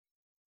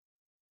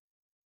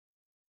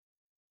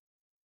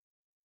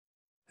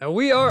And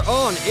we are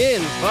on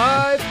in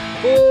 5,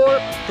 4,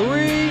 3.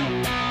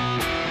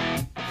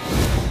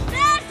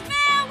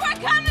 Nashville, we're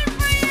coming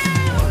for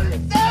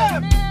you!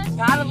 Sam!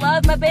 Gotta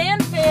love my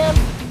band, Sam.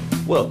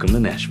 Welcome to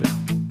Nashville.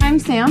 I'm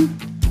Sam.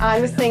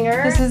 I'm a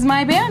singer. This is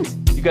my band.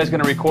 You guys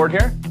gonna record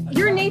here?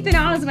 You're Nathan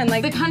Osmond,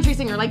 like the country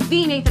singer, like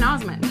the Nathan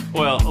Osmond.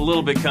 Well, a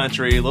little bit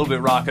country, a little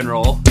bit rock and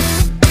roll.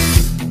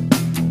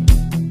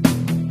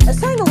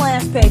 Let's say the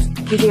last page.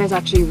 Did you guys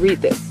actually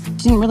read this?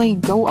 Didn't really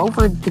go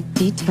over the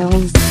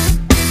details.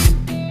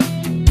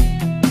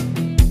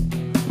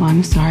 Well,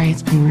 I'm sorry,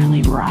 it's been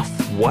really rough.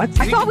 What?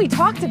 I thought we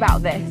talked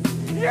about this.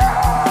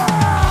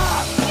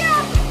 Yeah,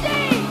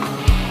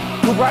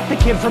 Steve! Who brought the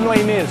kid from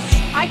Les Mis?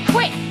 I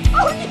quit.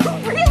 Oh,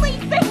 you really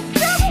think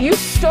so? You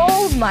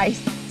stole my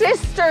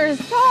sister's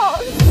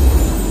song.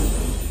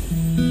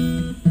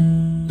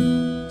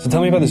 So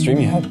tell me about this dream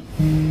you had.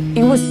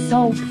 It was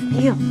so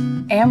real.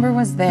 Amber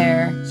was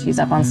there. She's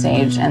up on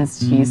stage and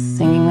she's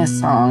singing this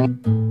song.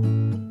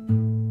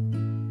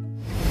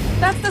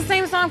 That's the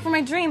same song from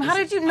my dream. How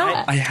did you know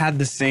that? I had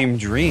the same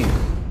dream.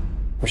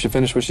 We should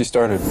finish what she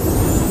started.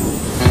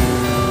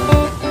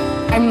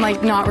 I'm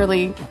like not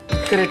really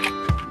good at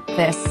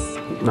this.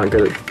 Not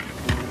good at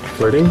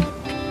flirting?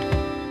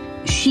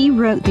 She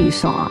wrote these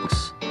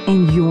songs,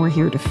 and you're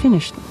here to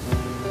finish them.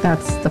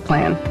 That's the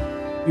plan.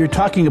 You're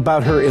talking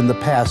about her in the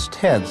past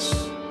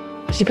tense.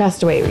 She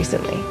passed away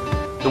recently.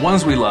 The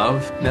ones we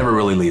love never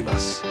really leave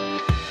us.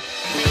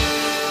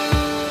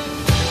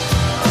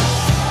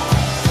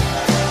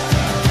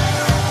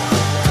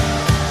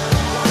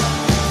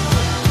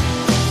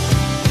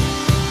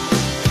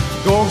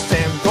 Go,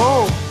 Sam,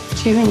 go!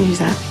 She even use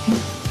that.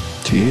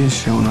 She is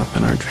showing up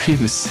in our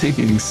dreams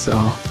singing,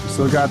 so...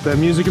 Still got the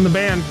music in the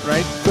band,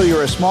 right? So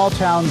you're a small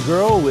town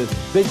girl with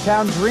big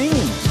town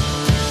dreams.